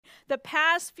The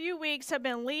past few weeks have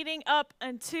been leading up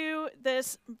into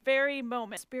this very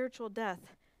moment, spiritual death.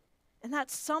 And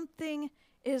that something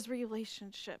is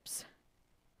relationships.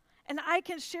 And I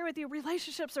can share with you,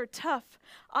 relationships are tough.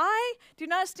 I do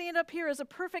not stand up here as a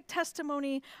perfect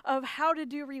testimony of how to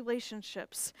do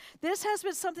relationships. This has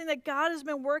been something that God has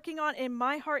been working on in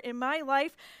my heart, in my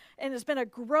life, and it's been a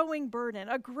growing burden,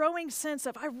 a growing sense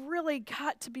of I've really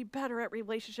got to be better at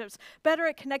relationships, better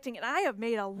at connecting. And I have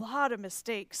made a lot of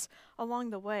mistakes along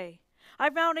the way.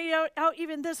 I found out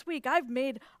even this week, I've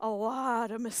made a lot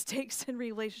of mistakes in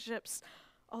relationships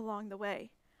along the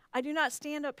way. I do not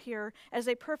stand up here as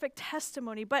a perfect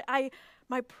testimony, but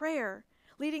my prayer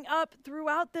leading up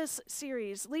throughout this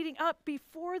series, leading up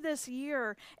before this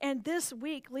year, and this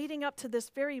week leading up to this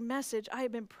very message, I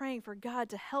have been praying for God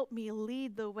to help me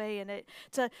lead the way in it,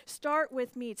 to start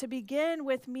with me, to begin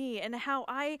with me, and how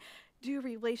I do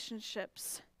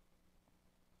relationships,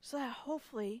 so that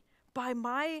hopefully by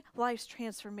my life's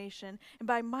transformation and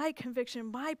by my conviction,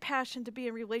 my passion to be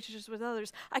in relationships with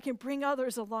others, I can bring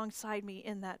others alongside me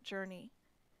in that journey.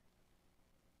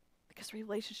 Because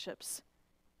relationships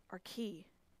are key.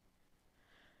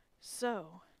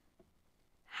 So,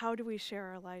 how do we share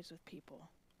our lives with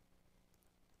people?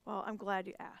 Well, I'm glad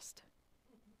you asked.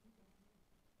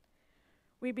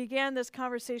 We began this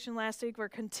conversation last week. We're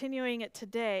continuing it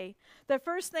today. The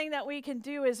first thing that we can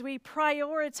do is we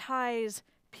prioritize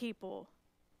people.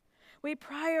 We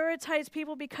prioritize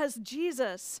people because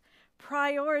Jesus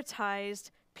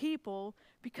prioritized people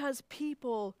because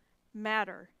people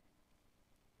matter.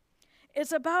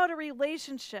 It's about a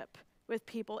relationship with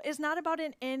people. It's not about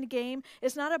an end game.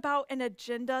 It's not about an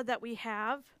agenda that we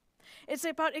have. It's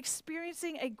about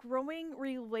experiencing a growing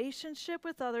relationship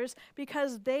with others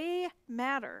because they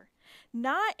matter.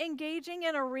 Not engaging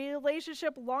in a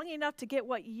relationship long enough to get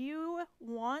what you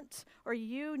want or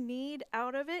you need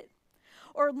out of it,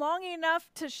 or long enough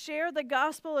to share the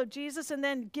gospel of Jesus and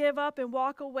then give up and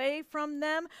walk away from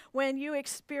them when you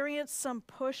experience some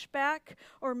pushback,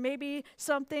 or maybe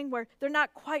something where they're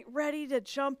not quite ready to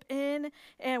jump in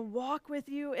and walk with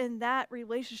you in that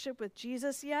relationship with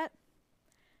Jesus yet.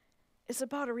 It's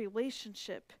about a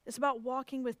relationship. It's about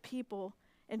walking with people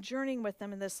and journeying with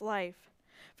them in this life.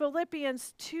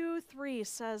 Philippians 2:3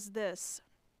 says this: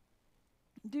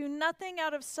 "Do nothing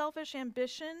out of selfish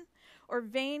ambition or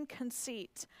vain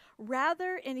conceit.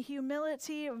 Rather, in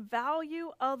humility,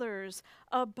 value others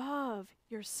above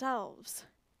yourselves."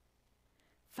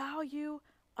 Value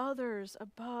others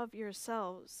above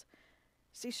yourselves.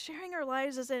 See, sharing our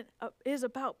lives is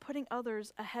about putting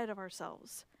others ahead of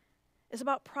ourselves. It's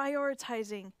about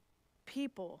prioritizing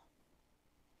people.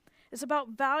 It's about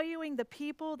valuing the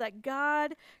people that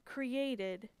God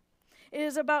created. It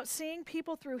is about seeing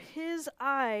people through His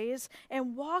eyes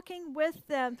and walking with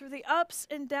them through the ups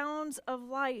and downs of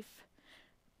life.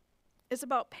 It's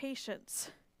about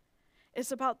patience.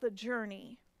 It's about the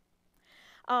journey.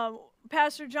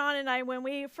 Pastor John and I, when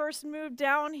we first moved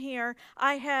down here,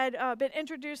 I had been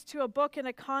introduced to a book and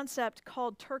a concept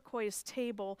called Turquoise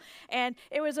Table. And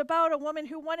it was about a woman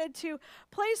who wanted to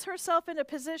place herself in a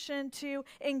position to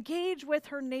engage with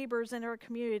her neighbors in her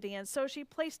community. And so she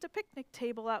placed a picnic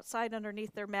table outside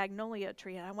underneath their magnolia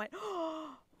tree. And I went,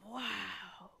 oh,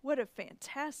 wow, what a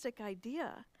fantastic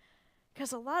idea.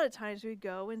 Because a lot of times we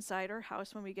go inside our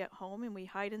house when we get home and we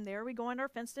hide in there. We go in our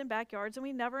fenced-in backyards and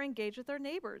we never engage with our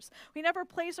neighbors. We never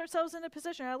place ourselves in a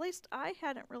position, or at least I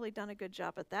hadn't really done a good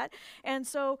job at that. And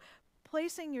so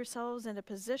placing yourselves in a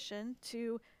position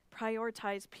to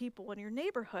prioritize people in your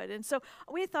neighborhood. And so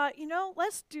we thought,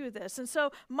 let's do this. And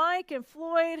so Mike and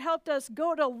Floyd helped us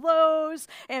go to Lowe's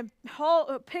and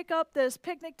pick up this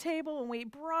picnic table, and we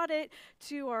brought it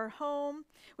to our home.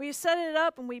 We set it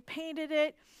up and we painted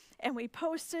it. And we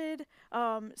posted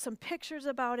some pictures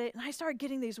about it, and I started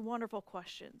getting these wonderful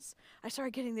questions. I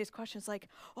started getting these questions like,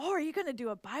 are you going to do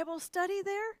a Bible study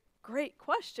there? Great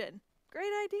question. Great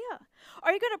idea.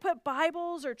 Are you going to put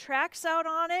Bibles or tracts out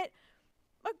on it?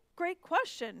 A great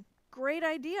question. Great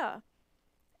idea.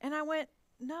 And I went,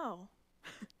 no.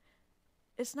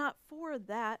 It's not for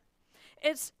that.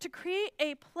 It's to create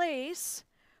a place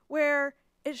where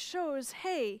it shows,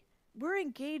 hey, we're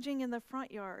engaging in the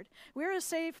front yard. We're a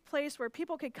safe place where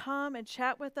people could come and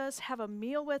chat with us, have a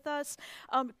meal with us.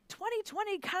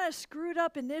 2020 kind of screwed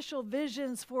up initial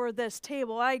visions for this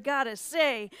table, I gotta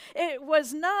say. It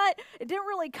didn't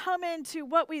really come into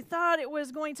what we thought it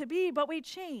was going to be, but we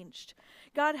changed.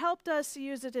 God helped us to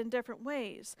use it in different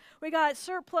ways. We got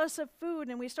surplus of food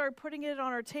and we started putting it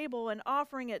on our table and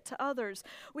offering it to others.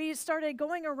 We started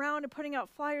going around and putting out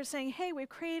flyers saying, hey, we've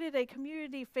created a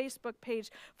community Facebook page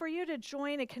for you continue to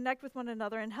join and connect with one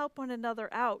another and help one another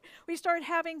out. We started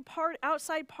having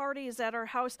outside parties at our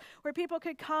house where people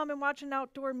could come and watch an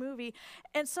outdoor movie.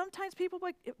 And sometimes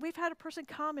we've had a person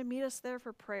come and meet us there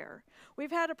for prayer.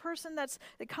 We've had a person that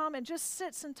come and just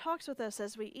sits and talks with us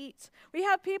as we eat. We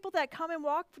have people that come and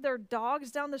walk their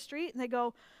dogs down the street and they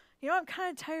go, I'm kind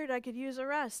of tired, I could use a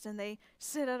rest. And they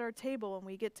sit at our table and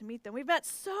we get to meet them. We've met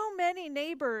so many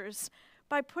neighbors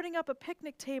by putting up a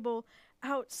picnic table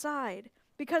outside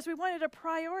because we wanted to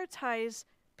prioritize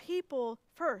people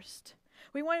first.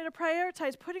 We wanted to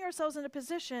prioritize putting ourselves in a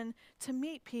position to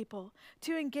meet people,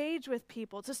 to engage with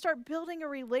people, to start building a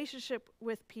relationship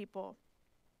with people.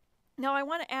 Now, I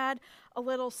want to add a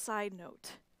little side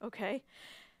note, okay?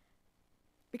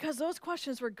 Because those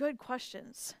questions were good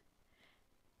questions.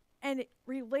 And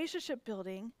relationship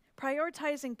building,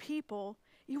 prioritizing people,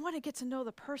 you want to get to know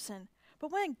the person.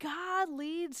 But when God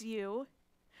leads you,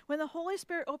 when the Holy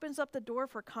Spirit opens up the door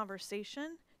for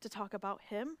conversation to talk about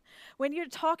Him, when you're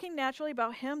talking naturally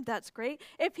about Him, that's great.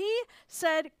 If He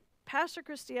said, Pastor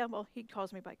Christia, well, he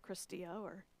calls me by Christia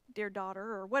or dear daughter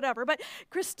or whatever, but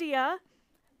Christia,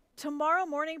 tomorrow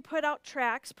morning put out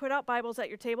tracts, put out Bibles at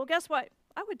your table, guess what?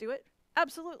 I would do it.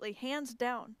 Absolutely, hands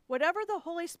down. Whatever the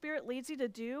Holy Spirit leads you to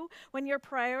do when you're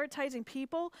prioritizing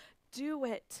people, do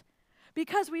it.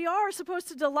 Because we are supposed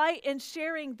to delight in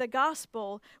sharing the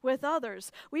gospel with others.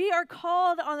 We are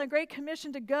called on the Great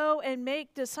Commission to go and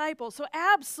make disciples. So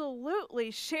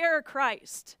absolutely share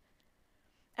Christ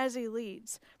as He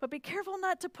leads. But be careful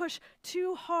not to push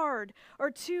too hard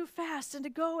or too fast and to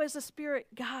go as the Spirit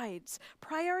guides.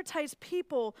 Prioritize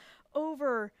people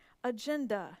over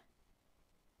agenda.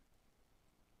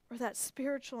 Or that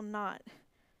spiritual notch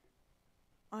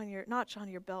on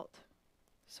your belt,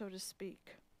 so to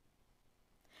speak.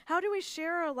 How do we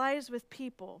share our lives with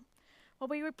people? Well,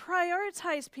 we would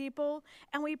prioritize people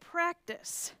and we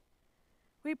practice.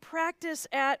 We practice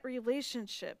at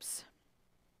relationships.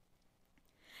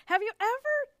 Have you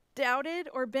ever doubted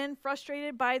or been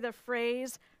frustrated by the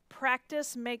phrase,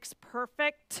 practice makes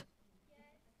perfect?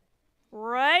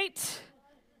 Right?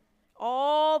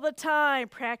 All the time.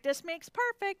 Practice makes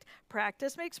perfect.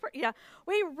 Practice makes perfect. Yeah.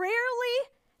 We rarely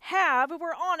have, if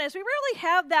we're honest, we rarely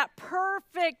have that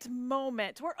perfect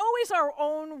moment. We're always our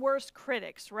own worst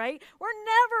critics, right? We're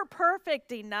never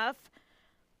perfect enough.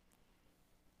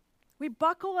 We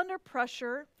buckle under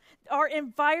pressure. Our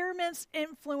environments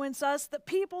influence us. The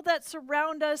people that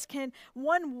surround us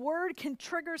one word can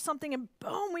trigger something and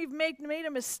boom, we've made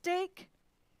a mistake.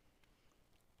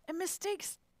 And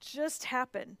mistakes just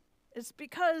happen. It's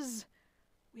because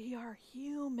we are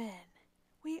human.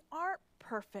 We aren't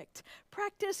perfect.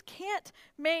 Practice can't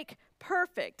make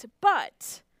perfect.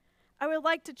 But I would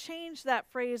like to change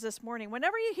that phrase this morning.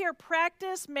 Whenever you hear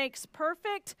practice makes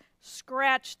perfect,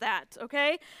 scratch that,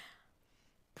 okay?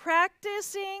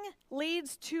 Practicing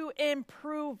leads to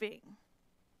improving.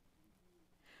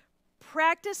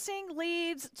 Practicing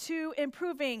leads to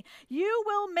improving. You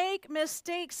will make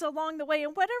mistakes along the way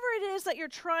in whatever it is that you're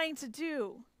trying to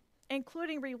do,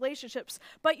 including relationships.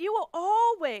 But you will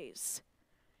always,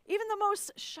 even the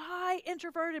most shy,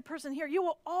 introverted person here, you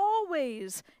will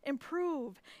always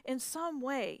improve in some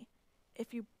way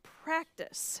if you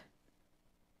practice.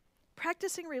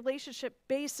 Practicing relationship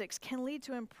basics can lead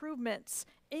to improvements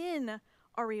in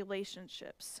our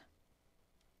relationships.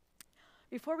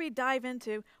 Before we dive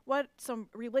into what some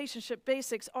relationship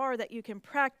basics are that you can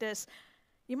practice,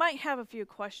 you might have a few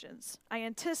questions.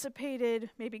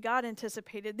 Maybe God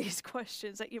anticipated these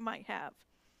questions that you might have.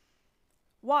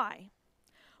 Why?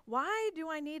 Why do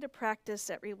I need to practice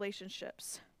at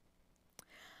relationships?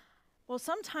 Well,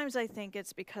 sometimes I think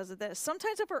it's because of this.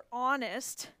 Sometimes if we're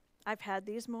honest, I've had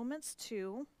these moments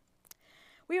too.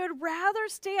 We would rather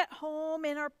stay at home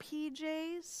in our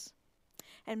PJs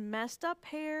and messed up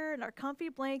hair and our comfy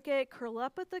blanket, curl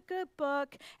up with a good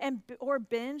book, or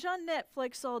binge on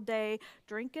Netflix all day,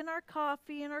 drinking our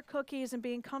coffee and our cookies and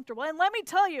being comfortable. And let me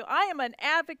tell you, I am an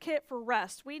advocate for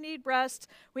rest. We need rest.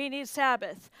 We need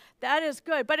Sabbath. That is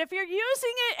good. But if you're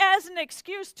using it as an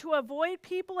excuse to avoid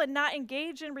people and not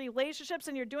engage in relationships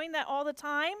and you're doing that all the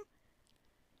time,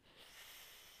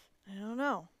 I don't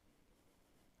know.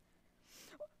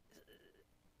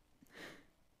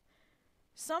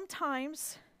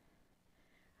 Sometimes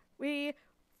we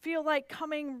feel like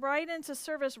coming right into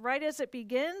service right as it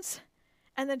begins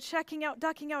and then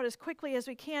ducking out as quickly as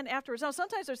we can afterwards. Now,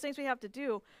 sometimes there's things we have to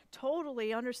do.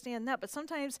 Totally understand that. But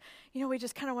sometimes, we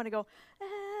just kind of want to go,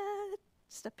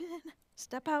 step in,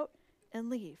 step out,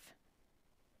 and leave.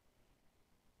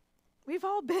 We've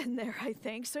all been there, I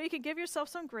think. So you can give yourself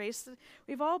some grace.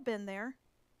 We've all been there.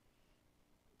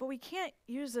 But we can't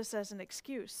use this as an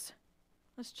excuse.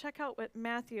 Let's check out what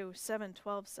Matthew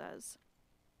 7:12 says.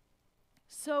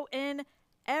 So in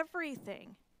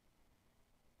everything,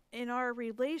 in our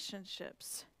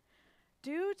relationships,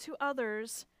 do to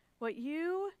others what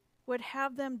you would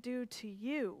have them do to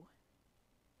you.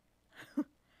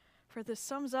 For this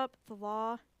sums up the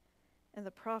law and the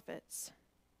prophets,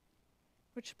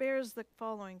 which bears the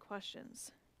following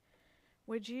questions.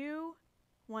 Would you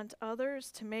want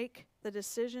others to make the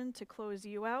decision to close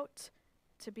you out,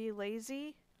 to be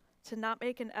lazy, to not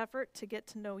make an effort to get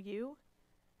to know you,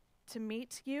 to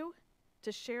meet you,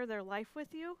 to share their life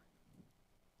with you?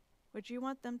 Would you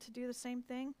want them to do the same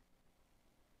thing?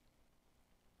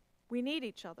 We need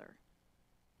each other.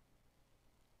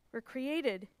 We're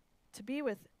created to be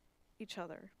with each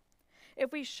other.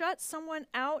 If we shut someone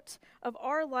out of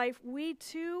our life, we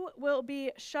too will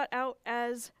be shut out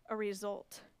as a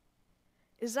result.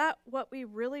 Is that what we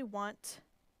really want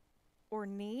or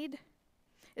need?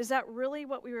 Is that really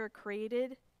what we were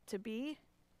created to be?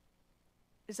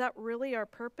 Is that really our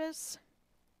purpose?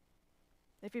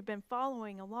 If you've been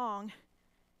following along,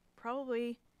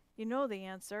 probably you know the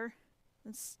answer.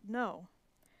 It's no.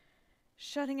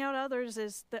 Shutting out others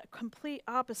is the complete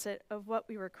opposite of what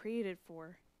we were created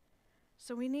for.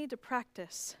 So we need to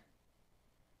practice,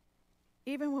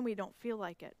 even when we don't feel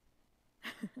like it.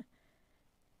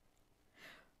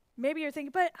 Maybe you're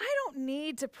thinking, but I don't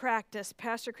need to practice,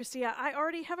 Pastor Christia. I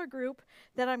already have a group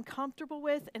that I'm comfortable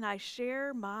with and I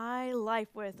share my life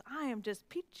with. I am just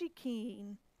peachy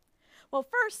keen. Well,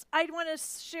 first, I want to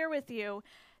share with you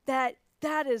that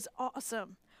is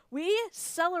awesome. We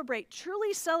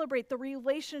truly celebrate the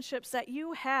relationships that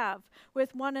you have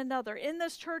with one another. In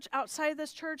this church, outside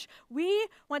this church, we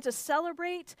want to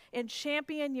celebrate and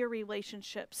champion your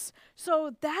relationships.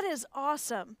 So that is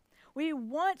awesome. We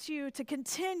want you to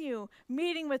continue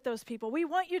meeting with those people. We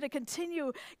want you to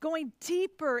continue going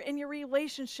deeper in your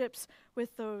relationships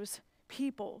with those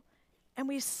people. And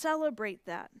we celebrate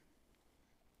that.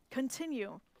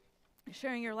 Continue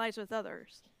sharing your lives with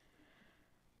others.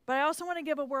 But I also want to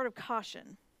give a word of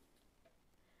caution.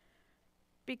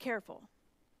 Be careful.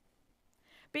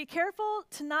 Be careful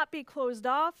to not be closed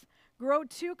off, grow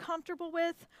too comfortable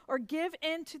with, or give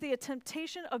in to the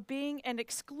temptation of being an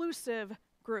exclusive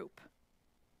group.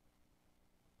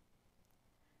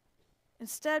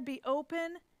 Instead, be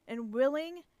open and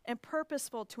willing and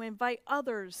purposeful to invite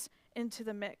others into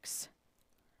the mix.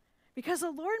 Because the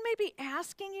Lord may be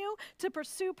asking you to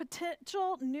pursue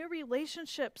potential new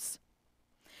relationships.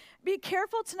 Be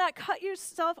careful to not cut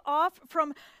yourself off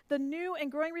from the new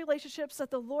and growing relationships that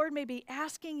the Lord may be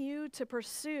asking you to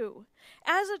pursue.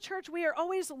 As a church, we are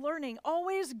always learning,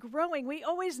 always growing. We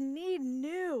always need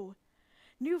new.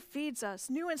 New feeds us,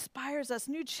 new inspires us,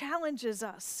 new challenges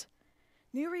us.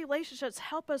 New relationships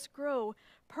help us grow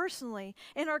personally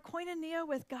in our koinonia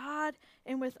with God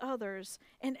and with others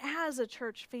and as a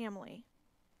church family.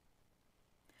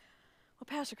 Well,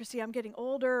 Pastor Christy, I'm getting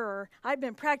older, or I've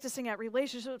been practicing at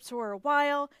relationships for a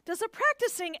while. Does the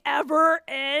practicing ever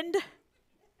end?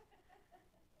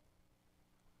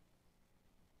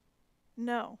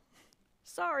 No.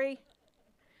 Sorry.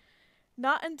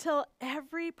 Not until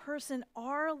every person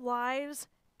our lives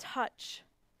touch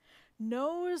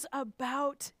knows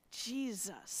about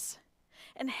Jesus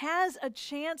and has a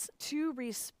chance to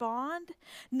respond.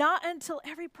 Not until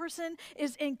every person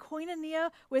is in koinonia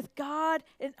with God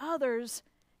and others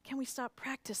can we stop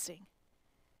practicing.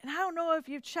 And I don't know if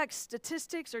you've checked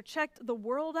statistics or checked the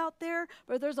world out there,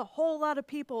 but there's a whole lot of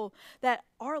people that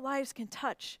our lives can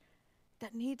touch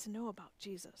that need to know about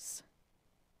Jesus.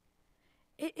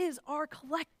 It is our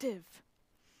collective,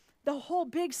 the whole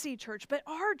Big C church, but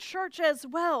our church as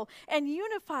well, and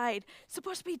unified,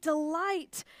 supposed to be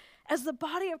delight as the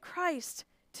body of Christ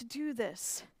to do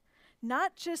this.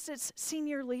 Not just its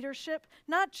senior leadership,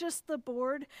 not just the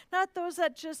board, not those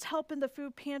that just help in the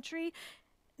food pantry,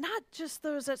 not just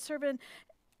those that serve in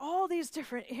all these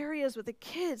different areas with the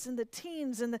kids and the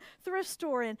teens and the thrift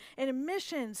store and in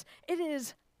missions. It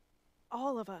is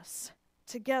all of us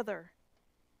together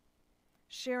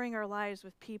sharing our lives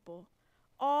with people.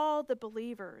 All the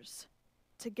believers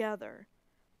together.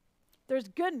 There's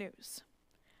good news.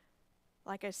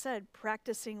 Like I said,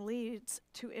 practicing leads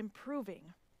to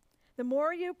improving. The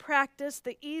more you practice,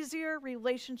 the easier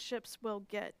relationships will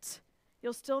get.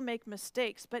 You'll still make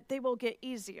mistakes, but they will get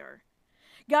easier.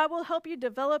 God will help you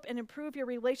develop and improve your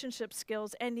relationship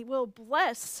skills, and He will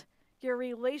bless your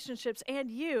relationships and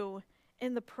you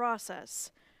in the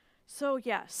process. So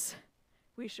yes,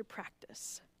 we should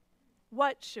practice.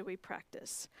 What should we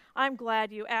practice? I'm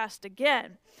glad you asked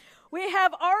again. We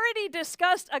have already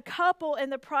discussed a couple in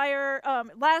the prior,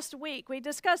 last week. We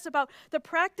discussed about the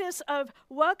practice of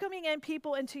welcoming in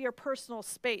people into your personal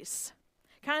space.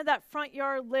 Kind of that front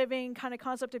yard living kind of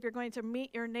concept if you're going to meet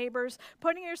your neighbors,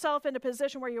 putting yourself in a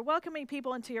position where you're welcoming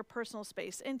people into your personal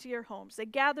space, into your homes. They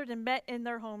gathered and met in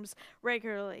their homes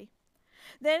regularly.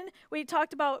 Then we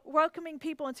talked about welcoming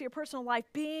people into your personal life,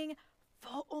 being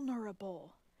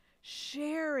vulnerable,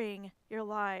 sharing your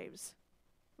lives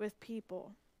with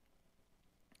people.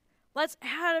 Let's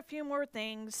add a few more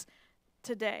things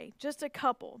today, just a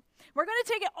couple. We're going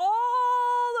to take it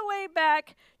all the way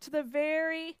back to the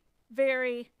very,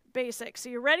 very basics. So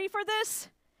you ready for this?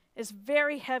 It's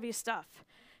very heavy stuff.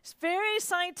 It's very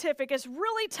scientific. It's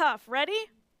really tough. Ready?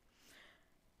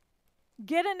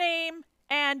 Get a name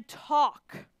and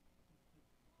talk.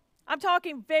 I'm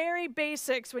talking very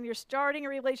basics when you're starting a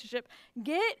relationship.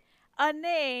 Get a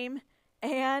name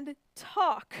and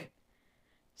talk.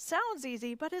 Sounds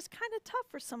easy, but it's kind of tough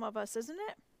for some of us, isn't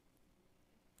it?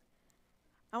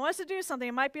 I want us to do something.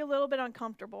 It might be a little bit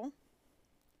uncomfortable,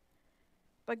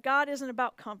 but God isn't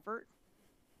about comfort.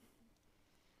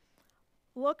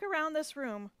 Look around this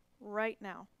room right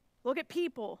now. Look at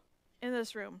people in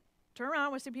this room. Turn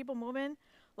around. We see people moving,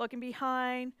 looking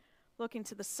behind, looking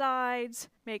to the sides,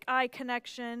 make eye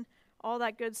connection, all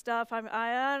that good stuff. I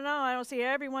don't know. I don't see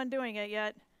everyone doing it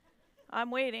yet. I'm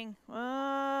waiting.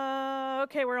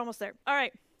 Okay, we're almost there. All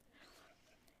right.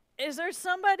 Is there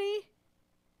somebody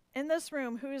in this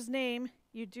room whose name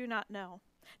you do not know?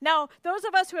 Now, those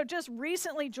of us who have just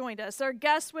recently joined us, they're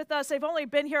guests with us, they've only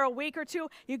been here a week or two,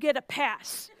 you get a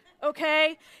pass,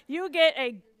 okay? You get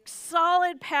a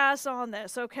solid pass on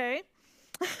this, okay?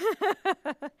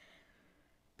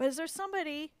 But is there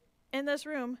somebody in this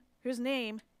room whose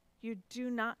name you do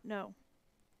not know?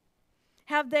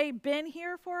 Have they been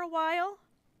here for a while?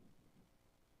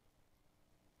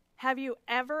 Have you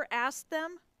ever asked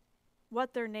them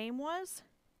what their name was?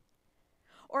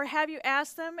 Or have you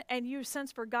asked them and you've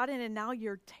since forgotten and now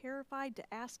you're terrified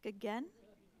to ask again?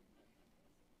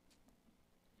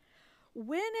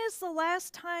 When is the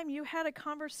last time you had a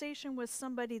conversation with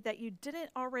somebody that you didn't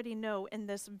already know in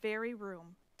this very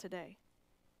room today?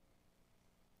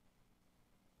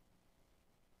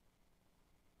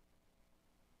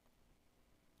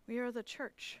 We are the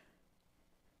church.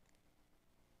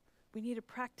 We need to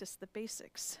practice the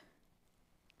basics.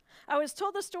 I was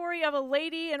told the story of a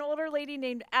lady, an older lady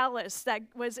named Alice that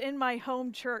was in my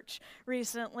home church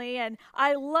recently, and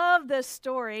I love this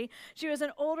story. She was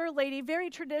an older lady, very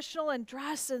traditional in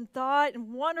dress and thought,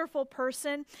 and wonderful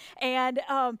person, and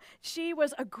she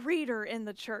was a greeter in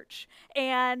the church.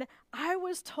 And I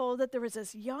was told that there was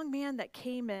this young man that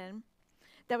came in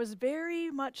that was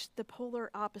very much the polar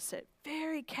opposite.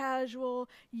 Very casual,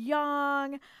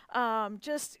 young,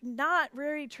 just not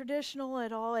very traditional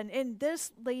at all. And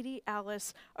this lady,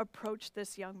 Alice, approached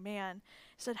this young man.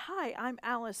 Said, "Hi, I'm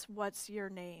Alice. What's your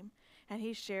name?" And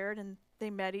he shared, and they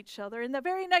met each other. And the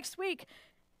very next week,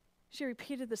 she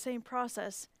repeated the same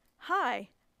process. "Hi,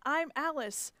 I'm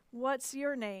Alice. What's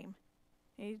your name?"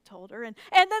 And he told her. And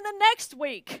then the next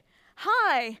week,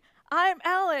 "Hi, I'm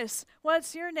Alice.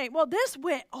 What's your name?" Well, this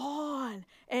went on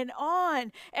and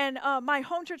on. And my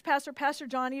home church pastor, Pastor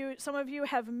John, some of you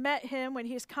have met him when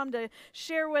he's come to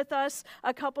share with us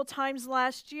a couple times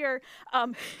last year.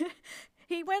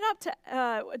 He went up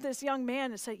to this young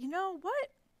man and said, "You know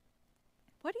what?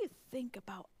 What do you think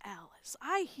about Alice?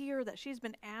 I hear that she's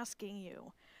been asking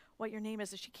you what your name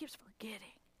is, and she keeps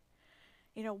forgetting.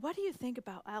 You know, what do you think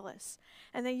about Alice?"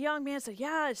 And the young man said,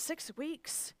 "Yeah, it's 6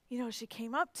 weeks. You know, she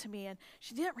came up to me and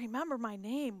she didn't remember my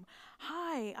name.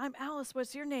 'Hi, I'm Alice.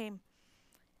 What's your name?'"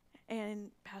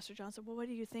 And Pastor John said, "Well, what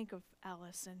do you think of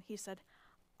Alice?" And he said,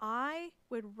 "I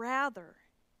would rather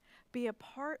be a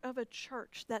part of a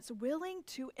church that's willing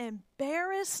to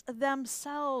embarrass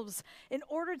themselves in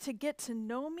order to get to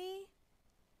know me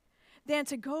than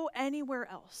to go anywhere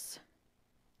else.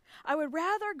 I would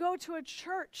rather go to a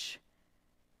church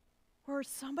where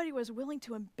somebody was willing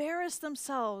to embarrass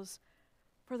themselves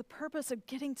for the purpose of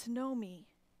getting to know me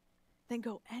than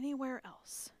go anywhere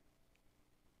else."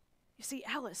 You see,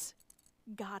 Alice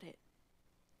got it.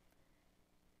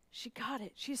 She got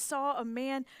it. She saw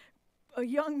a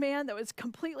young man that was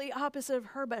completely opposite of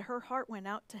her, but her heart went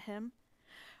out to him.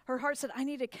 Her heart said, "I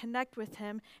need to connect with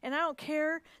him. And I don't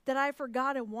care that I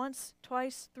forgot it once,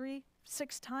 twice, 3,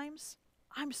 6 times.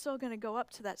 I'm still going to go up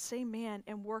to that same man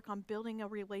and work on building a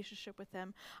relationship with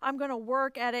them. I'm going to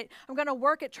work at it. I'm going to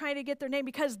work at trying to get their name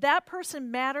because that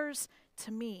person matters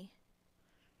to me."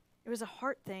 It was a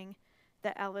heart thing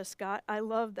that Alice got. I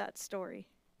love that story.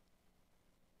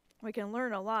 We can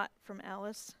learn a lot from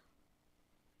Alice.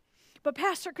 But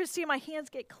Pastor Christy, my hands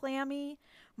get clammy,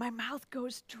 my mouth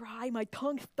goes dry, my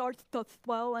tongue starts to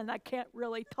swell, and I can't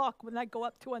really talk when I go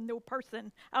up to a new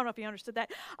person. I don't know if you understood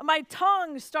that. My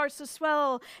tongue starts to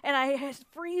swell, and I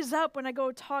freeze up when I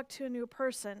go talk to a new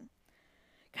person.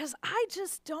 Because I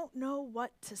just don't know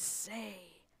what to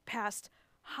say past,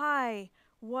 hi,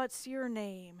 what's your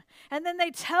name? And then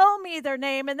they tell me their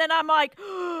name, and then I'm like, what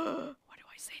do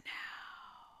I say now?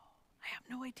 I have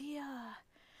no idea.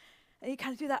 And you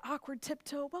kind of do that awkward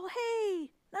tiptoe. Well,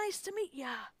 hey, nice to meet ya.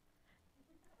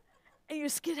 And you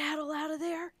skedaddle out of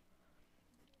there.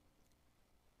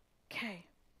 Okay.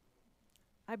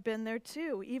 I've been there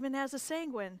too. Even as a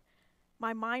sanguine,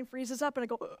 my mind freezes up and I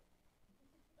go,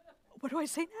 what do I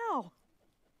say now?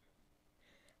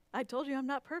 I told you I'm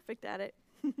not perfect at it.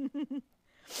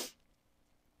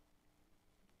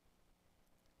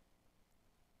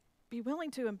 Be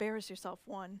willing to embarrass yourself,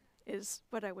 one, is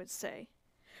what I would say.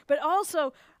 But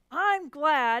also, I'm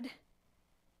glad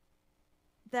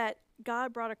that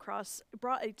God brought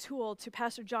a tool to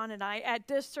Pastor John and I at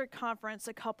district conference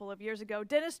a couple of years ago.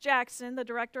 Dennis Jackson, the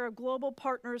director of Global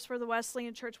Partners for the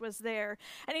Wesleyan Church, was there.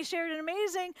 And he shared an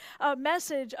amazing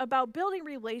message about building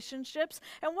relationships.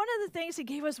 And one of the things he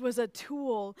gave us was a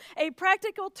tool, a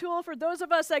practical tool for those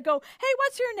of us that go, hey,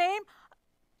 what's your name?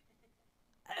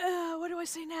 What do I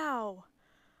say now?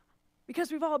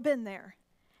 Because we've all been there.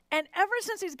 And ever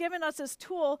since he's given us this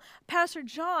tool, Pastor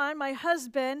John, my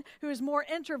husband, who is more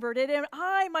introverted, and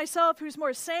I, myself, who's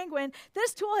more sanguine,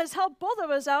 this tool has helped both of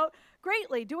us out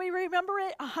greatly. Do we remember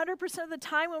it 100% of the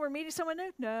time when we're meeting someone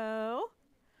new? No.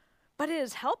 But it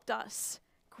has helped us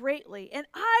greatly. And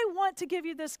I want to give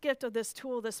you this gift of this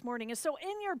tool this morning. And so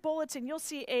in your bulletin, you'll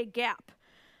see a gap.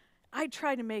 I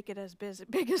tried to make it as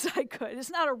big as I could. It's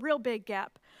not a real big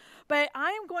gap. But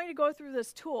I am going to go through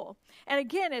this tool. And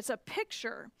again, it's a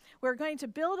picture. We're going to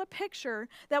build a picture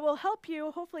that will help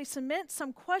you hopefully cement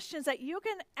some questions that you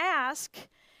can ask,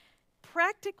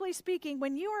 practically speaking,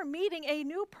 when you are meeting a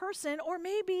new person, or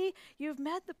maybe you've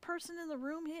met the person in the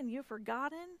room and you've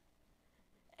forgotten,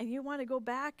 and you want to go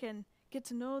back and get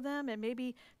to know them, and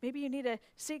maybe you need to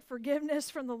seek forgiveness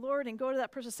from the Lord and go to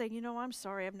that person and say, I'm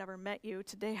sorry, I've never met you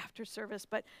today after service,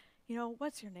 but,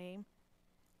 what's your name?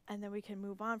 And then we can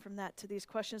move on from that to these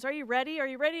questions. Are you ready? Are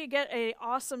you ready to get an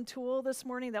awesome tool this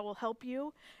morning that will help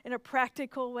you in a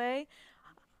practical way?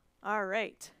 All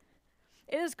right.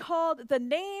 It is called the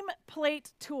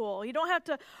nameplate tool. You don't have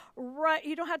to write,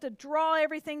 you don't have to draw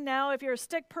everything now. If you're a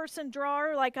stick person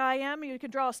drawer like I am, you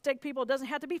can draw stick people. It doesn't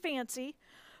have to be fancy.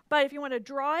 But if you want to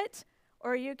draw it,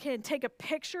 or you can take a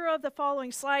picture of the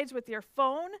following slides with your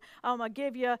phone. I'll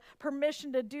give you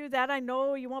permission to do that. I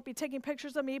know you won't be taking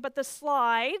pictures of me, but the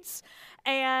slides.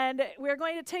 And we're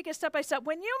going to take it step by step.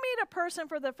 When you meet a person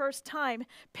for the first time,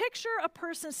 picture a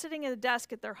person sitting at a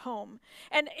desk at their home.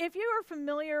 And if you are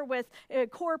familiar with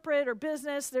corporate or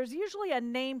business, there's usually a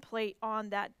nameplate on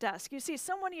that desk. You see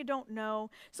someone you don't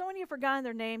know, someone you've forgotten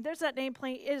their name, there's that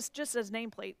nameplate. It's just as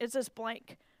nameplate. It's just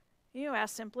blank. You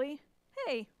ask simply,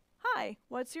 hey, hi,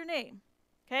 what's your name?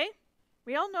 Okay?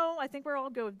 We all know, I think we're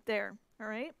all good there, all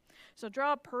right? So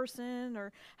draw a person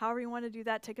or however you want to do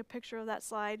that, take a picture of that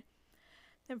slide.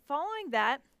 Then following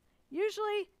that,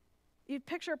 usually you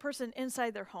picture a person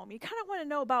inside their home. You kind of want to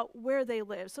know about where they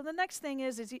live. So the next thing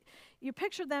is you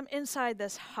picture them inside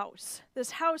this house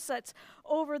that's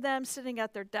over them sitting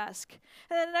at their desk.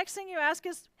 And then the next thing you ask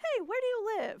is, hey, where do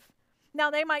you live? Now,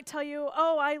 they might tell you,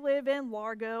 oh, I live in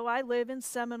Largo, I live in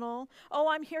Seminole, oh,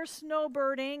 I'm here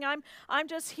snowbirding, I'm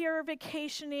just here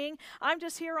vacationing, I'm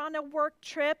just here on a work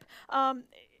trip,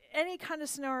 any kind of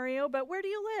scenario, but where do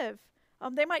you live?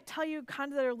 They might tell you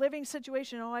kind of their living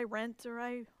situation, oh, I rent or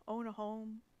I own a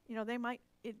home. They might,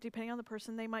 depending on the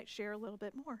person, they might share a little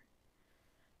bit more.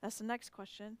 That's the next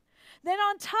question. Then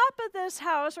on top of this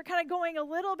house, we're kind of going a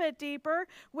little bit deeper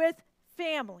with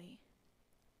family.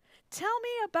 Tell me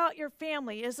about your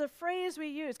family is a phrase we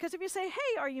use. Because if you say,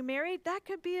 hey, are you married? That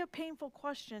could be a painful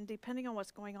question depending on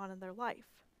what's going on in their life.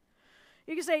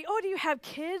 You can say, oh, do you have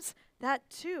kids? That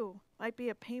too might be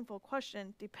a painful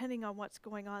question depending on what's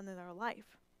going on in their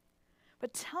life.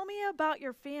 But tell me about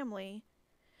your family.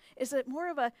 Is it more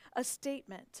of a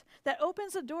statement that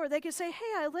opens a door? They can say,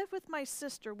 hey, I live with my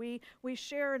sister. We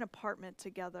share an apartment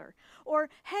together. Or,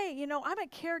 hey, I'm a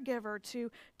caregiver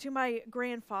to my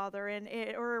grandfather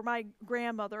or my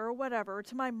grandmother or whatever, or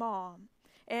to my mom.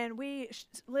 And we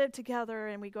live together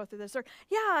and we go through this. Or,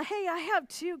 yeah, hey, I have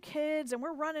 2 kids and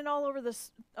we're running all over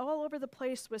the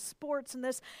place with sports and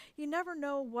this. You never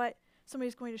know what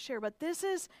somebody's going to share. But this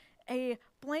is a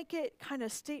blanket kind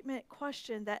of statement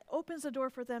question that opens the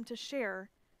door for them to share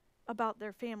about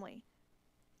their family.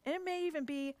 And it may even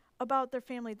be about their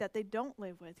family that they don't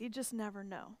live with. You just never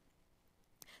know.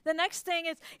 The next thing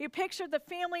is you picture the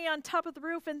family on top of the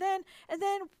roof, and then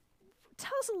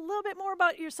tell us a little bit more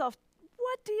about yourself.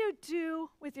 What do you do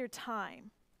with your time?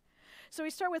 So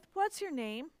we start with, what's your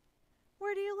name?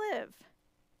 Where do you live?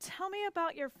 Tell me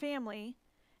about your family.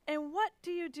 And what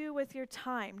do you do with your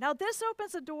time? Now, this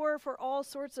opens the door for all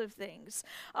sorts of things.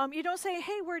 You don't say,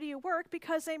 hey, where do you work?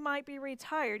 Because they might be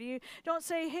retired. You don't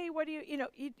say, hey, what do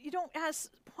you don't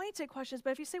ask pointed questions.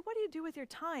 But if you say, what do you do with your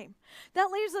time?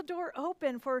 That leaves the door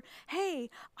open for, hey,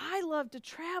 I love to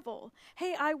travel.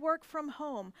 Hey, I work from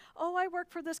home. Oh, I work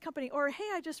for this company. Or, hey,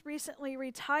 I just recently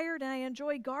retired and I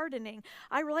enjoy gardening.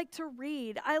 I like to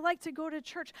read. I like to go to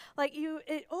church.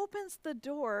 It opens the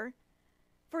door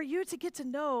for you to get to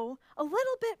know a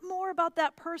little bit more about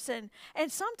that person. And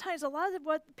sometimes a lot of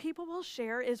what people will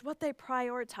share is what they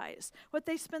prioritize, what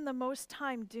they spend the most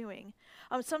time doing.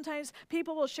 Sometimes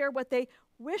people will share what they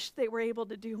wish they were able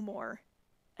to do more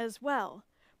as well.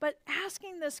 But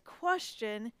asking this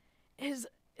question is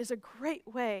a great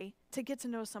way to get to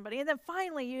know somebody. And then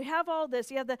finally, you have all this.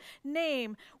 You have the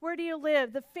name, where do you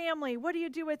live, the family, what do you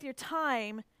do with your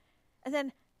time? And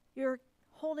then you're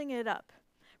holding it up.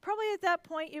 Probably at that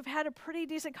point, you've had a pretty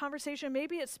decent conversation.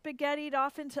 Maybe it's spaghettied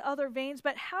off into other veins,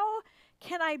 but how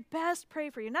can I best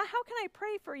pray for you? Not how can I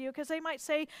pray for you, because they might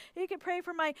say, you can pray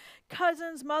for my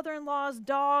cousin's mother-in-law's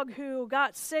dog who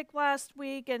got sick last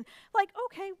week. And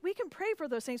okay, we can pray for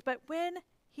those things. But when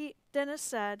Dennis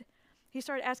said, he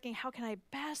started asking, how can I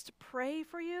best pray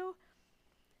for you?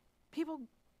 People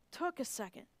took a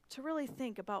second to really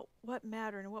think about what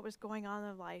mattered and what was going on in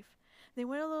their life. They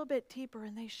went a little bit deeper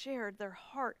and they shared their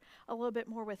heart a little bit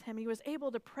more with him. He was able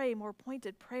to pray more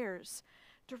pointed prayers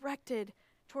directed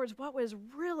towards what was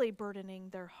really burdening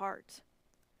their heart.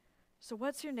 So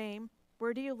what's your name?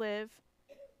 Where do you live?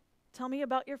 Tell me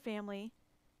about your family.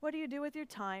 What do you do with your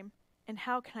time? And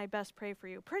how can I best pray for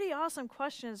you? Pretty awesome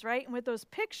questions, right? And with those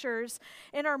pictures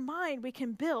in our mind, we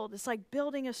can build. It's like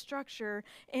building a structure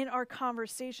in our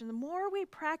conversation. The more we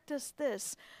practice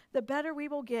this, the better we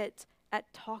will get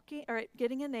at talking, or at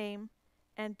getting a name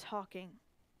and talking.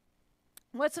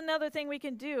 What's another thing we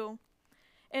can do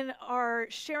in our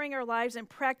sharing our lives and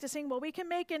practicing? Well, we can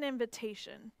make an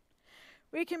invitation.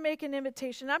 We can make an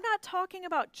invitation. I'm not talking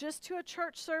about just to a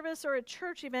church service or a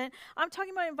church event. I'm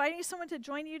talking about inviting someone to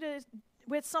join you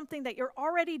with something that you're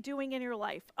already doing in your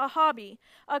life. A hobby,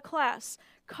 a class,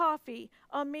 coffee,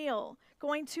 a meal,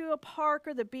 going to a park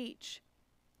or the beach.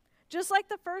 Just like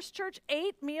the first church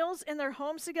ate meals in their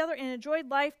homes together and enjoyed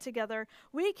life together,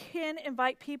 we can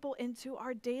invite people into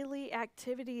our daily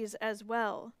activities as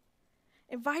well.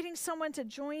 Inviting someone to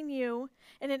join you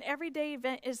in an everyday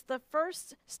event is the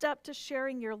first step to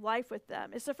sharing your life with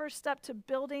them. It's the first step to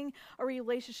building a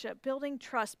relationship, building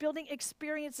trust, building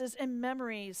experiences and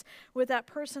memories with that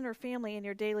person or family in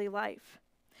your daily life.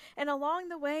 And along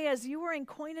the way, as you are in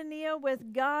koinonia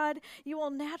with God, you will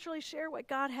naturally share what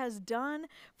God has done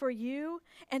for you,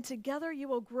 and together you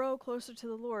will grow closer to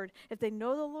the Lord. If they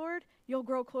know the Lord, you'll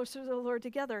grow closer to the Lord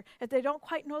together. If they don't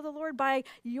quite know the Lord, by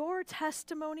your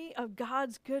testimony of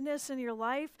God's goodness in your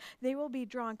life, they will be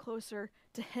drawn closer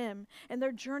to Him, and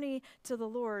their journey to the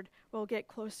Lord will get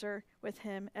closer with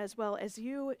Him as well as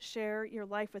you share your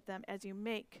life with them, as you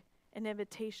make an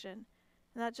invitation.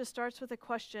 And that just starts with a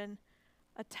question,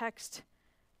 a text,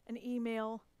 an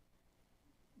email,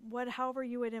 however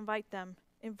you would invite them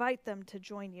to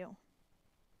join you.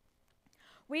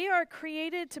 We are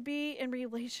created to be in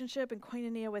relationship and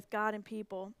koinonia with God and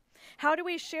people. How do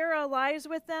we share our lives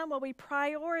with them? Well, we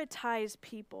prioritize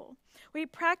people. We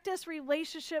practice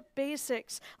relationship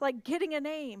basics like getting a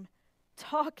name,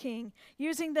 talking,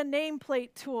 using the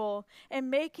nameplate tool,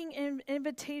 and making an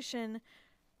invitation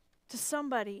to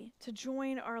somebody to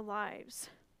join our lives.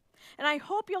 And I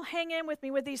hope you'll hang in with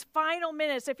me with these final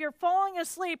minutes. If you're falling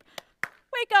asleep,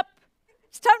 wake up.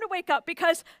 It's time to wake up,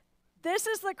 because this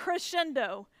is the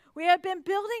crescendo. We have been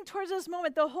building towards this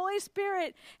moment. The Holy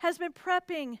Spirit has been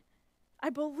prepping,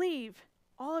 I believe,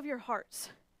 all of your hearts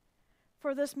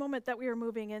for this moment that we are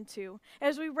moving into.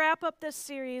 As we wrap up this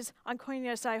series on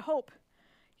Koinonia, I hope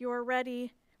you are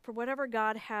ready for whatever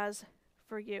God has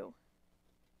for you.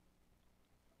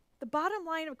 The bottom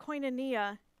line of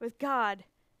Koinonia with God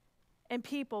and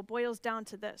people boils down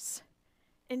to this: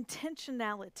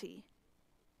 intentionality.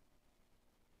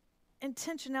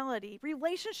 Intentionality.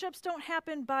 Relationships don't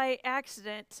happen by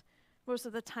accident most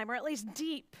of the time, or at least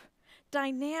deep,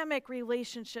 dynamic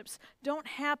relationships don't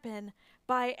happen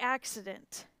by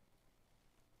accident.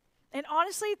 And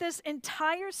honestly, this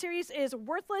entire series is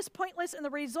worthless, pointless, and the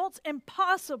results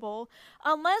impossible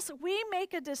unless we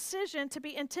make a decision to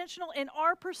be intentional in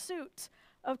our pursuit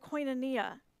of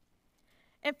koinonia.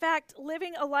 In fact,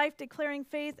 living a life declaring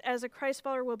faith as a Christ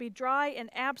follower will be dry and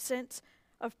absent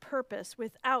of purpose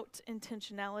without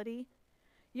intentionality.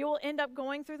 You will end up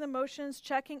going through the motions,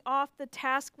 checking off the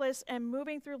task list, and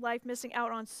moving through life missing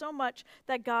out on so much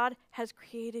that God has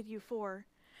created you for.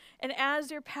 And as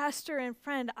your pastor and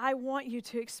friend, I want you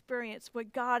to experience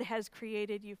what God has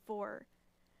created you for.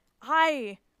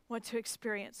 I want to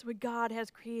experience what God has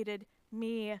created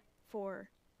me for.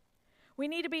 We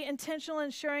need to be intentional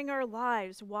in sharing our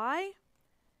lives. Why?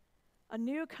 A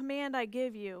new command I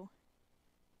give you,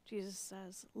 Jesus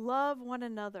says, love one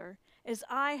another. As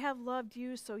I have loved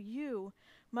you, so you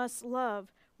must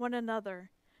love one another.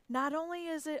 Not only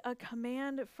is it a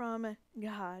command from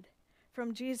God,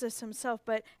 from Jesus himself,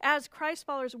 but as Christ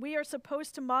followers, we are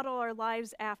supposed to model our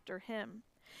lives after him.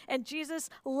 And Jesus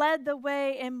led the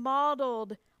way and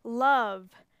modeled love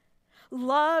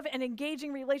and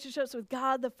engaging relationships with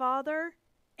God the Father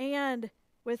and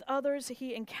with others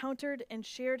he encountered and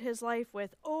shared his life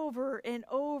with over and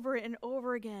over and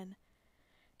over again.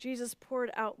 Jesus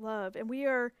poured out love, and we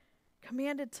are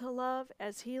commanded to love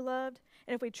as he loved.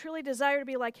 And if we truly desire to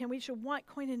be like him, we should want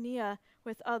koinonia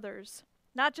with others.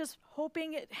 Not just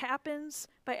hoping it happens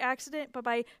by accident, but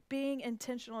by being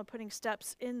intentional and putting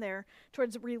steps in there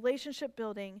towards relationship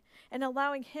building and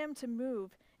allowing him to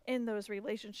move in those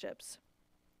relationships.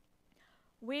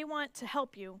 We want to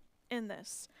help you in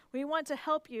this. We want to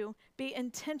help you be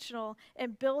intentional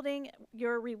in building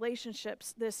your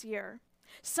relationships this year.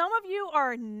 Some of you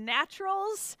are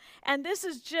naturals, and this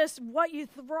is just what you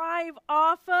thrive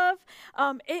off of.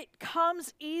 It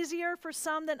comes easier for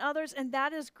some than others, and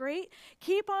that is great.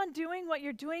 Keep on doing what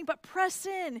you're doing, but press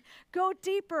in. Go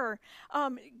deeper.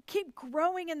 Keep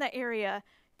growing in that area,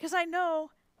 because I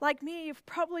know, like me, you've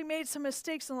probably made some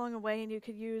mistakes along the way, and you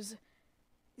could use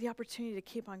the opportunity to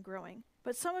keep on growing.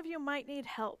 But some of you might need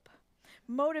help.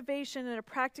 Motivation and a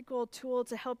practical tool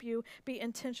to help you be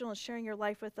intentional in sharing your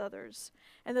life with others.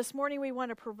 And this morning we want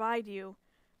to provide you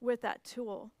with that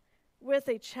tool, with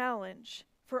a challenge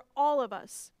for all of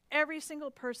us, every single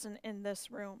person in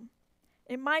this room.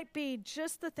 It might be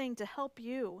just the thing to help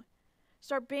you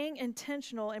start being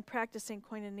intentional in practicing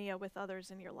koinonia with others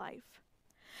in your life.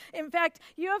 In fact,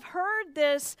 you have heard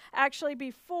this actually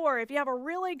before. If you have a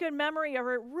really good memory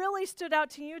or it really stood out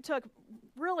to you, took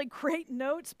really great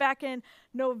notes back in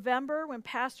November when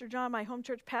Pastor John, my home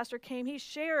church pastor, came. He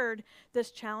shared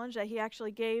this challenge that he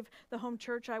actually gave the home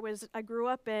church I grew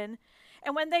up in.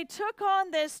 And when they took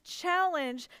on this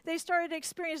challenge, they started to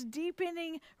experience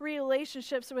deepening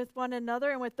relationships with one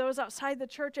another and with those outside the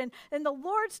church. And the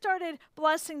Lord started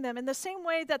blessing them in the same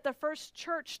way that the first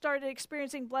church started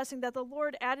experiencing blessing, that the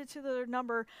Lord added to their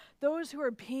number those who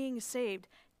are being saved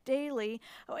daily.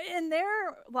 In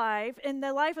their life, in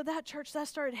the life of that church, that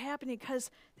started happening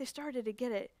because they started to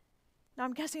get it. Now,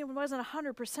 I'm guessing it wasn't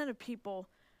 100% of people,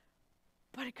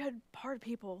 but a good part of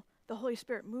people, the Holy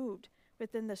Spirit moved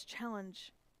within this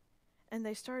challenge, and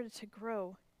they started to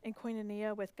grow in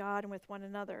koinonia with God and with one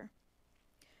another.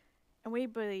 And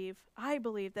I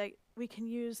believe that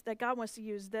that God wants to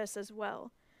use this as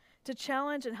well to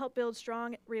challenge and help build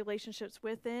strong relationships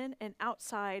within and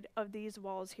outside of these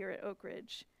walls here at Oak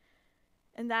Ridge.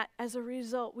 And that as a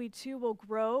result, we too will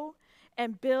grow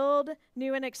and build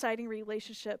new and exciting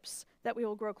relationships that we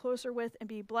will grow closer with and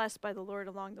be blessed by the Lord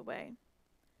along the way.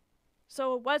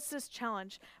 So what's this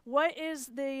challenge? What is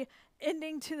the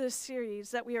ending to this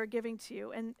series that we are giving to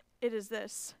you? And it is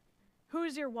this.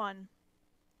 Who's your one?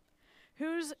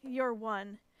 Who's your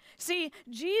one? See,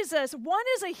 Jesus, one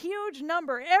is a huge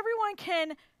number. Everyone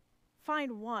can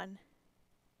find one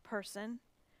person,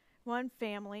 one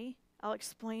family. I'll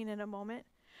explain in a moment.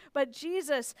 But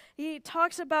Jesus, he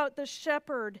talks about the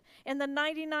shepherd and the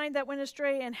 99 that went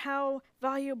astray and how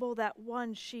valuable that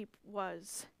one sheep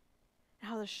was.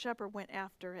 How the shepherd went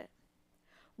after it.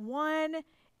 One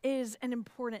is an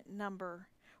important number.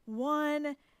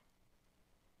 One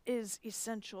is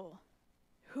essential.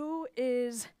 Who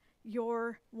is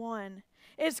your one?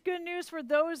 It's good news for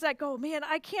those that go, man,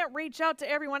 I can't reach out to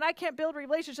everyone. I can't build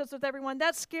relationships with everyone.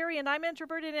 That's scary, and I'm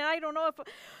introverted, and I don't know if...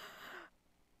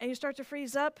 And you start to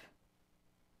freeze up.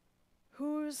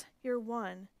 Who's your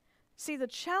one? See, the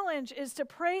challenge is to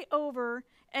pray over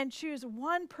and choose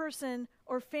one person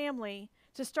or family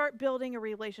to start building a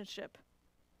relationship.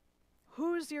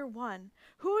 Who's your one?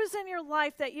 Who is in your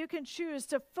life that you can choose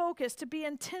to focus, to be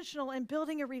intentional in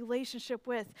building a relationship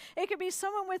with? It could be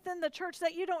someone within the church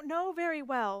that you don't know very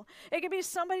well. It could be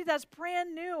somebody that's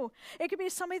brand new. It could be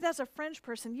somebody that's a fringe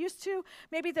person. Used to,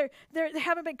 maybe they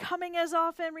haven't been coming as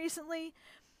often recently.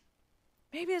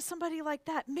 Maybe it's somebody like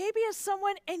that. Maybe it's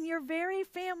someone in your very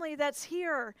family that's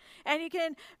here, and you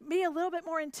can be a little bit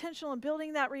more intentional in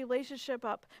building that relationship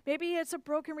up. Maybe it's a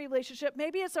broken relationship.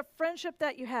 Maybe it's a friendship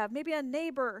that you have. Maybe a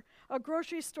neighbor, a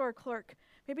grocery store clerk.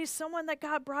 Maybe someone that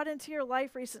God brought into your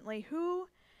life recently. Who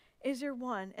is your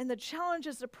one? And the challenge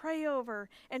is to pray over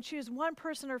and choose one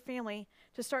person or family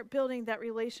to start building that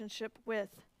relationship with.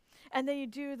 And then you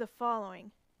do the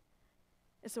following.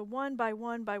 It's a one by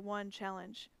one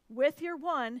challenge. With your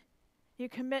one, you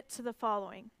commit to the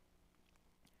following.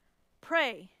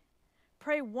 Pray.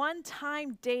 Pray one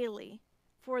time daily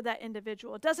for that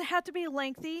individual. It doesn't have to be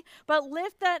lengthy, but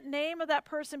lift that name of that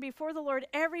person before the Lord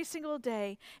every single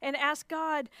day and ask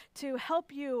God to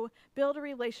help you build a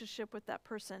relationship with that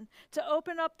person, to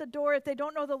open up the door if they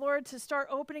don't know the Lord, to start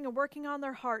opening and working on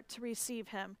their heart to receive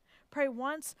him. Pray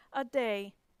once a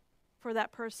day for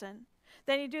that person.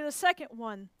 Then you do the second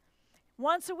one.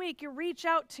 Once a week, you reach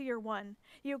out to your one.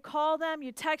 You call them,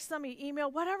 you text them, you email,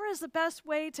 whatever is the best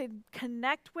way to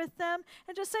connect with them,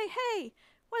 and just say, hey,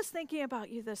 was thinking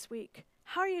about you this week.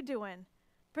 How are you doing?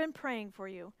 Been praying for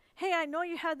you. Hey, I know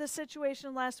you had this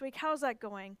situation last week. How's that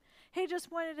going? Hey,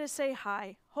 just wanted to say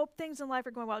hi. Hope things in life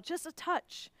are going well. Just a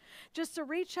touch. Just to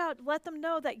reach out, let them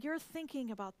know that you're thinking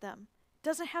about them.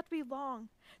 Doesn't have to be long.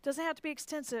 Doesn't have to be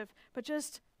extensive, but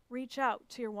just reach out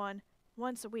to your one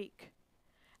once a week.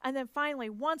 And then finally,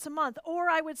 once a month, or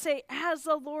I would say as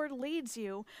the Lord leads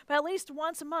you, but at least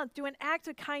once a month, do an act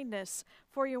of kindness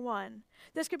for your one.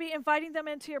 This could be inviting them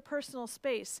into your personal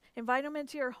space. Invite them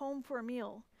into your home for a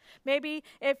meal. Maybe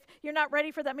if you're not ready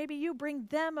for that, maybe you bring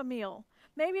them a meal.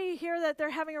 Maybe you hear that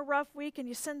they're having a rough week and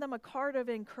you send them a card of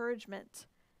encouragement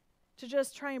to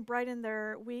just try and brighten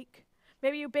their week.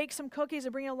 Maybe you bake some cookies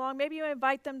and bring it along. Maybe you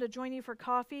invite them to join you for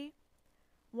coffee.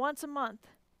 Once a month,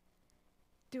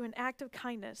 do an act of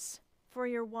kindness for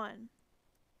your one.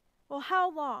 Well, how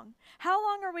long? How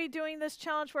long are we doing this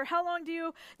challenge for? How long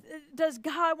does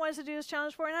God want us to do this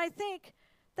challenge for? And I think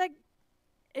that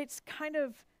it's kind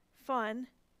of fun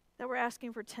that we're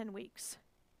asking for 10 weeks.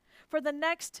 For the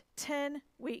next 10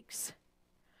 weeks.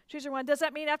 Choose your one. Does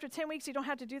that mean after 10 weeks you don't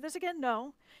have to do this again?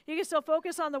 No. You can still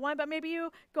focus on the one, but maybe you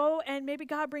go and maybe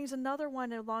God brings another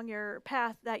one along your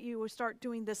path that you will start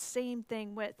doing the same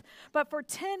thing with. But for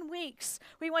 10 weeks,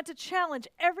 we want to challenge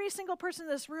every single person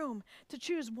in this room to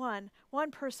choose one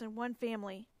person, one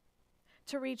family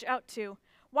to reach out to.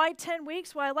 Why 10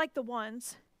 weeks? Well, I like the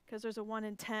ones because there's a 1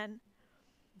 in 10.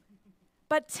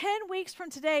 But 10 weeks from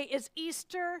today is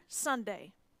Easter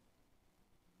Sunday.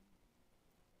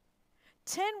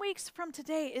 10 weeks from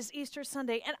today is Easter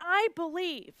Sunday, and I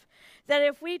believe that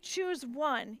if we choose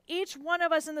one, each one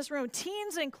of us in this room,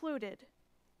 teens included,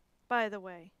 by the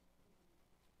way,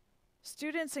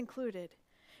 students included,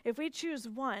 if we choose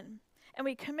one and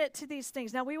we commit to these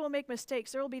things, now we will make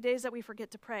mistakes. There will be days that we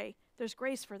forget to pray. There's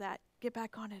grace for that. Get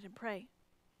back on it and pray.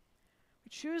 We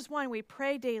choose one, we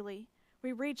pray daily,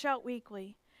 we reach out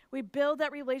weekly. We build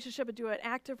that relationship and do an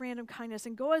act of random kindness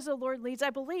and go as the Lord leads. I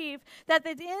believe that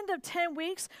at the end of 10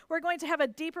 weeks, we're going to have a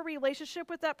deeper relationship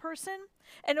with that person,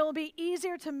 and it will be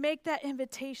easier to make that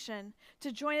invitation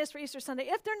to join us for Easter Sunday.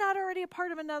 If they're not already a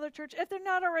part of another church, if they're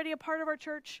not already a part of our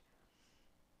church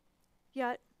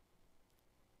yet,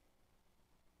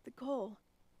 the goal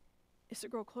is to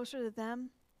grow closer to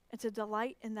them and to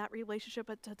delight in that relationship,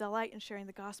 but to delight in sharing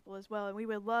the gospel as well. And we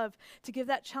would love to give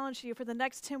that challenge to you for the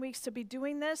next 10 weeks to be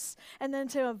doing this and then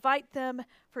to invite them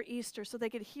for Easter so they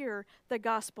could hear the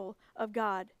gospel of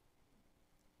God.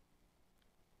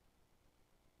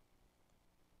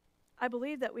 I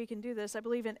believe that we can do this. I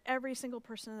believe in every single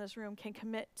person in this room can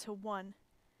commit to one,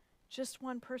 just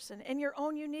one person, in your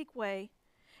own unique way,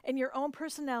 in your own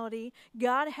personality.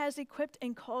 God has equipped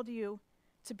and called you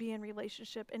to be in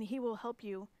relationship, and he will help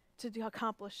you to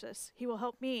accomplish this. He will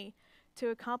help me to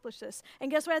accomplish this.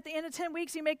 And guess what? At the end of 10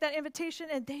 weeks, you make that invitation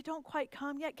and they don't quite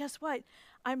come yet. Guess what?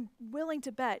 I'm willing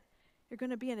to bet you're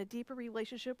going to be in a deeper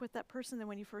relationship with that person than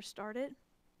when you first started.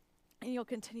 And you'll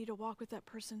continue to walk with that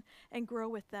person and grow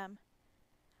with them.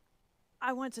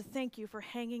 I want to thank you for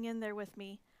hanging in there with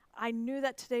me. I knew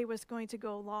that today was going to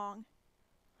go long.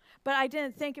 But I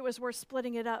didn't think it was worth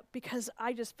splitting it up because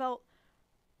I just felt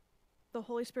the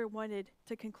Holy Spirit wanted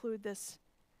to conclude this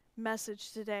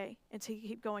message today and to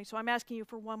keep going. So I'm asking you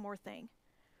for one more thing,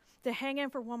 to hang in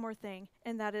for one more thing,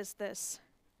 and that is this.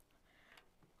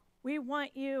 We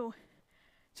want you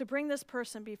to bring this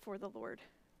person before the Lord.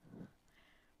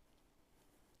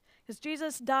 Because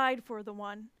Jesus died for the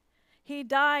one. He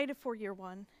died for your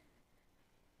one.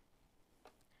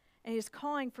 And he's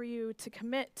calling for you to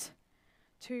commit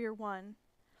to your one.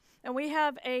 And we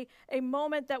have a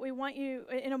moment that we want you,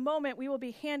 in a moment we will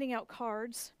be handing out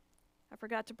cards. I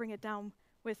forgot to bring it down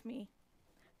with me.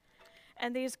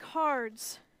 And these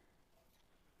cards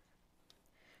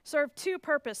serve two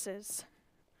purposes.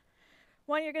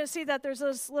 One, you're going to see that there's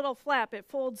this little flap. It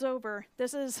folds over.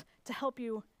 This is to help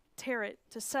you tear it,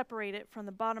 to separate it from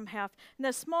the bottom half. And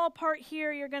the small part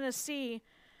here, you're going to see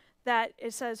that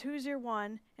it says, who's your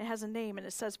one? It has a name, and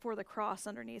it says for the cross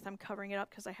underneath. I'm covering it up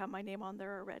because I have my name on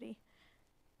there already.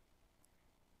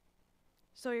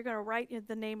 So you're going to write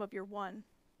the name of your one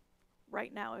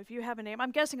right now. If you have a name,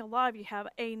 I'm guessing a lot of you have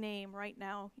a name right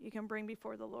now you can bring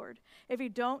before the Lord. If you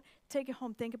don't, take it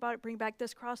home, think about it, bring back.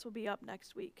 This cross will be up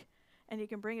next week. And you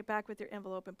can bring it back with your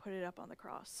envelope and put it up on the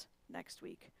cross next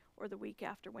week or the week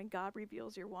after. When God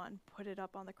reveals your one, put it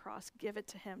up on the cross. Give it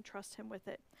to him. Trust him with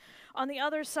it. On the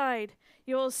other side,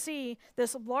 you will see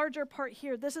this larger part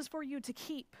here. This is for you to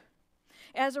keep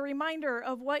as a reminder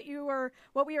of what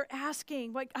we are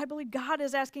asking, what I believe God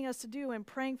is asking us to do, and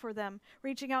praying for them,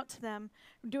 reaching out to them,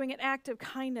 doing an act of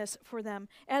kindness for them,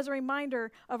 as a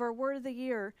reminder of our word of the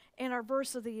year and our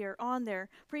verse of the year on there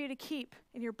for you to keep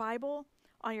in your Bible,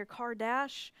 on your car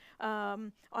dash,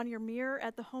 on your mirror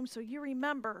at the home, so you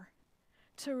remember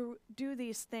to do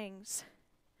these things,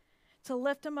 to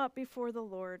lift them up before the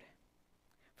Lord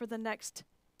for the next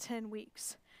 10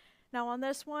 weeks. Now on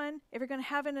this one, if you're going to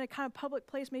have it in a kind of public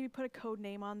place, maybe put a code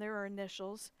name on there or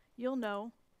initials. You'll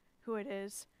know who it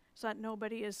is so that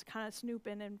nobody is kind of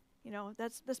snooping, and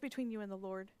that's between you and the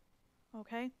Lord.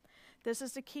 Okay? This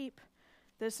is to keep.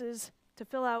 This is to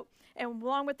fill out. And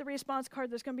along with the response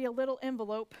card, there's going to be a little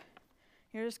envelope.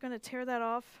 You're just going to tear that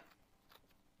off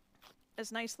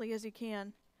as nicely as you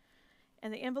can.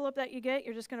 And the envelope that you get,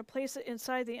 you're just going to place it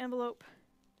inside the envelope.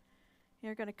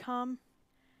 You're going to come.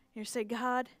 You say,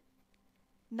 God,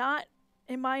 not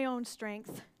in my own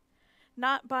strength,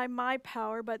 not by my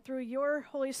power, but through your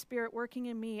Holy Spirit working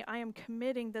in me, I am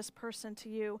committing this person to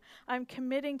you. I'm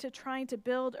committing to trying to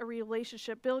build a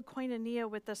relationship, build koinonia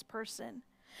with this person.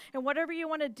 And whatever you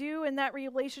want to do in that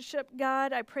relationship,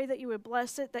 God, I pray that you would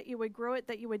bless it, that you would grow it,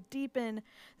 that you would deepen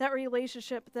that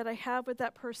relationship that I have with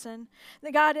that person.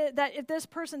 That God, that if this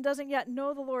person doesn't yet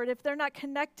know the Lord, if they're not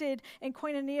connected in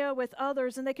koinonia with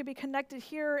others, and they could be connected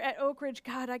here at Oak Ridge,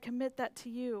 God, I commit that to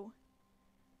you.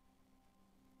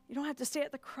 You don't have to stay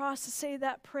at the cross to say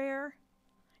that prayer.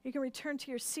 You can return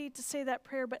to your seat to say that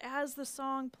prayer, but as the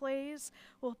song plays,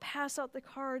 we'll pass out the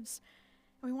cards.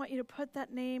 And we want you to put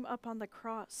that name up on the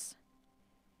cross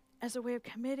as a way of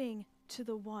committing to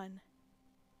the one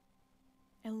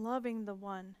and loving the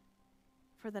one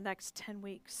for the next 10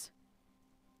 weeks.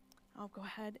 I'll go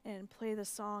ahead and play the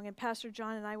song, and Pastor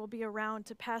John and I will be around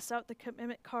to pass out the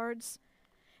commitment cards.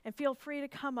 And feel free to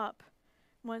come up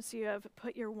once you have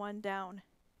put your one down.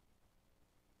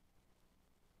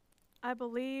 I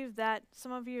believe that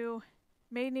some of you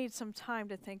may need some time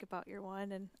to think about your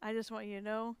one, and I just want you to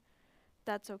know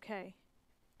that's okay,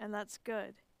 and that's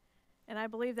good. And I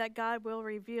believe that God will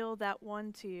reveal that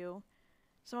one to you.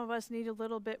 Some of us need a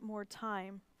little bit more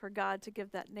time for God to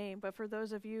give that name, but for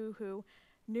those of you who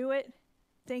knew it,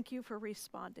 thank you for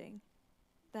responding.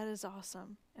 That is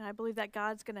awesome. And I believe that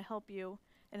God's going to help you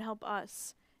and help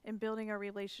us in building our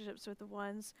relationships with the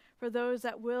ones. For those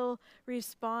that will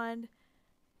respond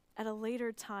at a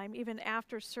later time, even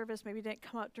after service, maybe didn't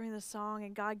come up during the song,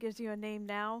 and God gives you a name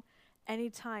now,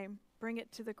 anytime, bring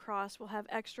it to the cross. We'll have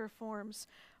extra forms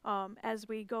as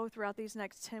we go throughout these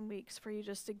next 10 weeks for you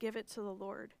just to give it to the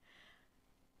Lord.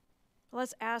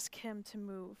 Let's ask him to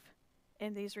move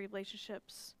in these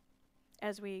relationships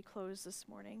as we close this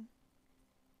morning.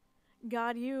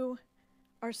 God, you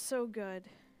are so good,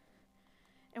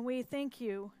 and we thank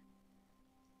you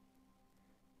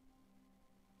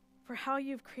for how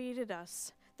you've created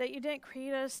us, that you didn't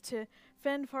create us to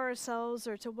fend for ourselves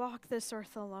or to walk this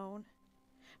earth alone,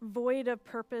 void of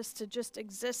purpose, to just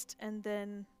exist and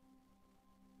then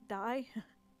die,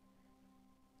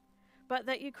 but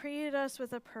that you created us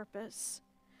with a purpose,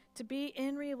 to be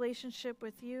in relationship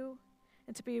with you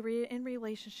and to be in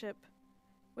relationship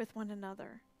with one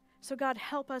another. So God,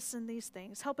 help us in these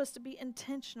things. Help us to be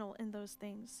intentional in those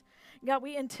things. God,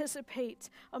 we anticipate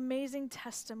amazing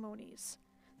testimonies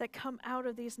that come out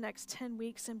of these next 10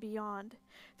 weeks and beyond.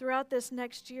 Throughout this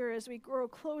next year, as we grow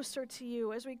closer to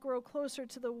you, as we grow closer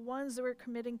to the ones that we're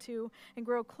committing to and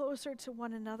grow closer to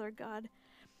one another, God,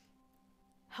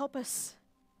 help us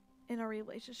in our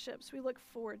relationships. We look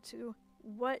forward to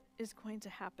what is going to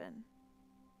happen.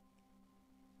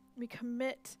 We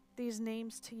commit these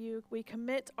names to you. We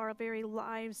commit our very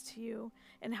lives to you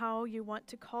and how you want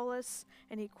to call us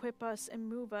and equip us and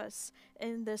move us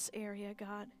in this area,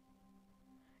 God.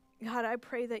 God, I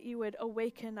pray that you would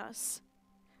awaken us.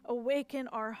 Awaken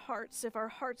our hearts. If our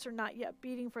hearts are not yet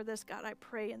beating for this, God, I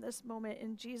pray in this moment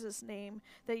in Jesus' name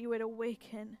that you would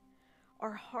awaken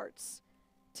our hearts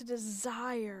to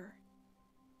desire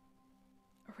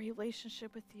a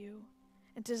relationship with you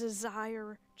and to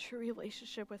desire true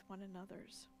relationship with one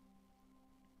another's.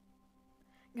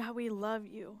 God, we love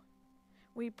you.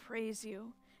 We praise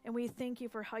you. And we thank you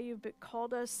for how you've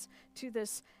called us to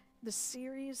this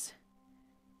series,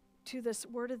 to this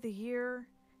word of the year,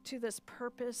 to this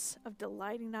purpose of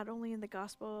delighting not only in the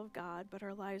gospel of God, but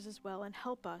our lives as well. And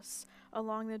help us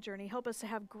along the journey. Help us to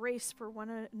have grace for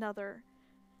one another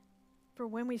for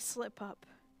when we slip up.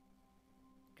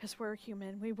 Because we're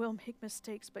human, we will make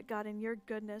mistakes. But God, in your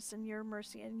goodness and your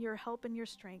mercy and your help and your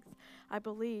strength, I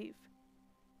believe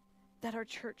that our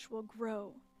church will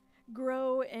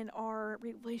grow in our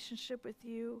relationship with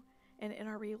you and in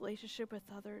our relationship with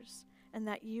others, and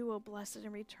that you will bless it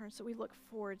in return. So we look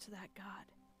forward to that, God.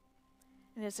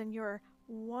 And it's in your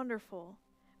wonderful,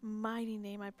 mighty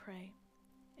name I pray.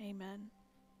 Amen.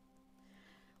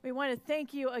 We want to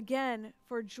thank you again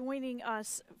for joining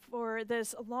us for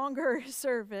this longer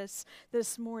service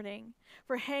this morning,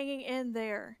 for hanging in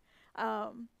there.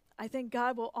 I think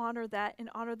God will honor that and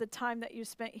honor the time that you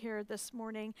spent here this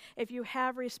morning. If you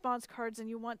have response cards and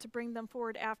you want to bring them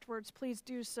forward afterwards, please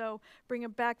do so. Bring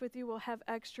them back with you. We'll have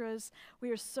extras. We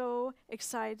are so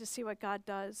excited to see what God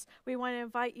does. We want to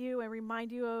invite you and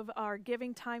remind you of our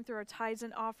giving time through our tithes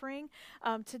and offering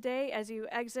today as you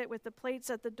exit with the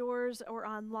plates at the doors or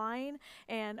online.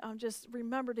 And just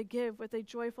remember to give with a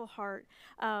joyful heart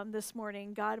this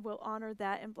morning. God will honor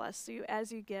that and bless you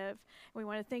as you give. We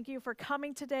want to thank you for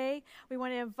coming today. We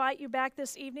want to invite you back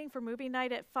this evening for movie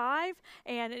night at 5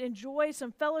 and enjoy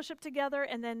some fellowship together.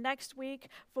 And then next week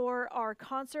for our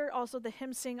concert, also the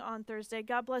hymn sing on Thursday.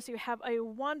 God bless you. Have a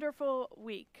wonderful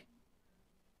week.